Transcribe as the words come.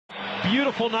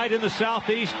beautiful night in the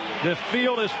Southeast. The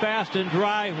field is fast and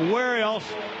dry. Where else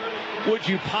would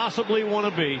you possibly want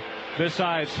to be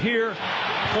besides here?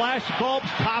 Flash bulbs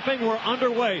popping. We're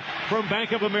underway from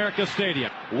Bank of America Stadium.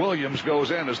 Williams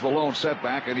goes in as the lone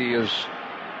setback, and he is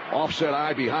offset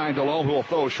eye behind Delhomme, who will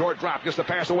throw a short drop. Gets the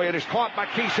pass away, and is caught by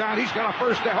Keyshawn. He's got a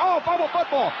first down. Oh, fumble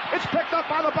football. It's picked up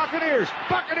by the Buccaneers.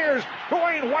 Buccaneers.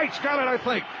 Dwayne White's got it, I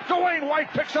think. Dwayne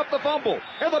White picks up the fumble,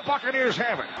 and the Buccaneers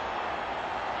have it.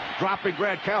 Dropping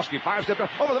Gradkowski, 5-step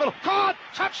over the middle. Caught!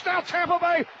 Touchdown Tampa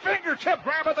Bay! Fingertip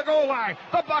grab at the goal line.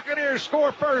 The Buccaneers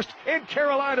score first in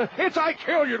Carolina. It's Ike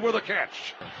Hilliard with a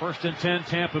catch. First and 10,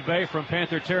 Tampa Bay from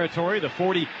Panther territory, the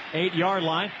 48-yard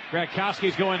line.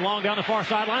 Gradkowski's going long down the far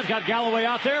sidelines. Got Galloway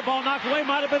out there. Ball knocked away.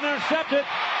 Might have been intercepted.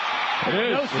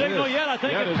 No signal yet. I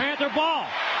think it's Panther ball.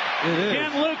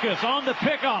 Ken Lucas on the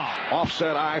pickoff.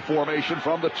 Offset eye formation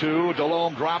from the 2.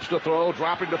 Delhomme drops to throw,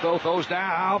 dropping to throw, throws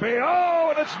down. Oh,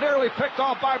 and it's nearly picked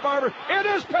off by Barber. It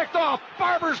is picked off.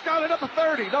 Barber's got it at the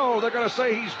 30. No, they're going to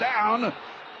say he's down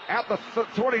at the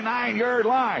 29-yard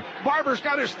line. Barber's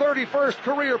got his 31st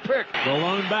career pick.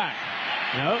 Delhomme back.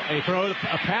 No, they throw a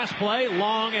pass play,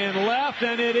 long and left,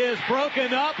 and it is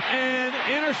broken up and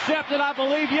intercepted, I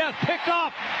believe. Yes, picked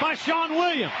off by Sean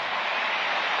Williams.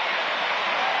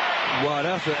 Wow,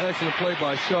 that's an excellent play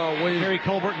by Sean Williams. Harry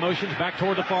Colbert motions back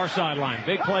toward the far sideline.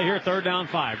 Big play here, 3rd down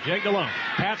 5. Jake Delhomme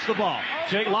pats the ball.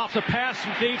 Jake lofts a pass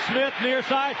from Steve Smith near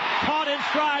side. Caught in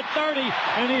stride, 30,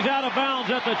 and he's out of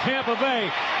bounds at the Tampa Bay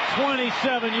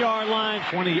 27-yard line.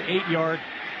 28-yard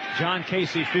John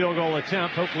Casey field goal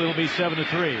attempt. Hopefully it'll be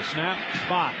 7-3. Snap,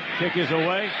 spot. Kick is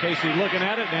away. Casey looking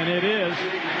at it, and it is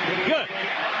good.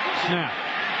 Snap.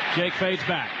 Jake fades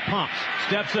back, pumps,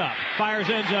 steps up, fires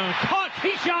end zone, caught.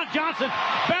 Keyshawn Johnson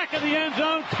back in the end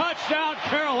zone, touchdown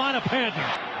Carolina Panthers.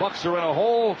 Bucks are in a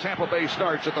hole. Tampa Bay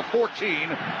starts at the 14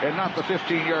 and not the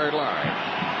 15-yard line.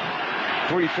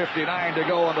 3:59 to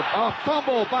go on the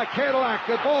fumble by Cadillac.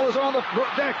 The ball is on the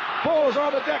deck. Ball is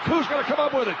on the deck. Who's going to come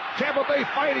up with it? Tampa Bay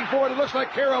fighting for it. It looks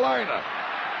like Carolina.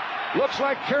 Looks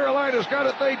like Carolina's got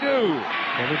it. They do.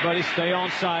 Everybody stay on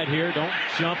side here. Don't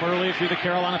jump early through the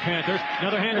Carolina Panthers.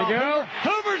 Another handoff. Go.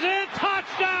 Hoover's in.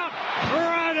 Touchdown.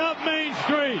 Right up Main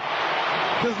Street.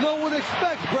 Because no one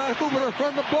expects Brad Hoover to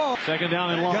run the ball. 2nd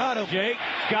down and long. Got him. Jake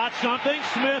got something.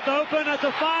 Smith open at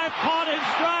the 5. Caught in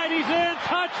stride. He's in.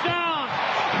 Touchdown.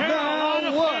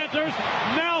 Carolina Panthers.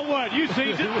 Now what? You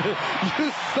see it.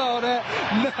 You saw that.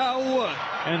 Now what?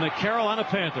 And the Carolina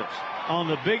Panthers on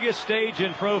the biggest stage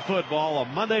in pro football, a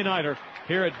Monday nighter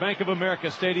here at Bank of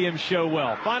America Stadium, show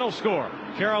well. Final score,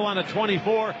 Carolina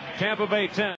 24, Tampa Bay 10.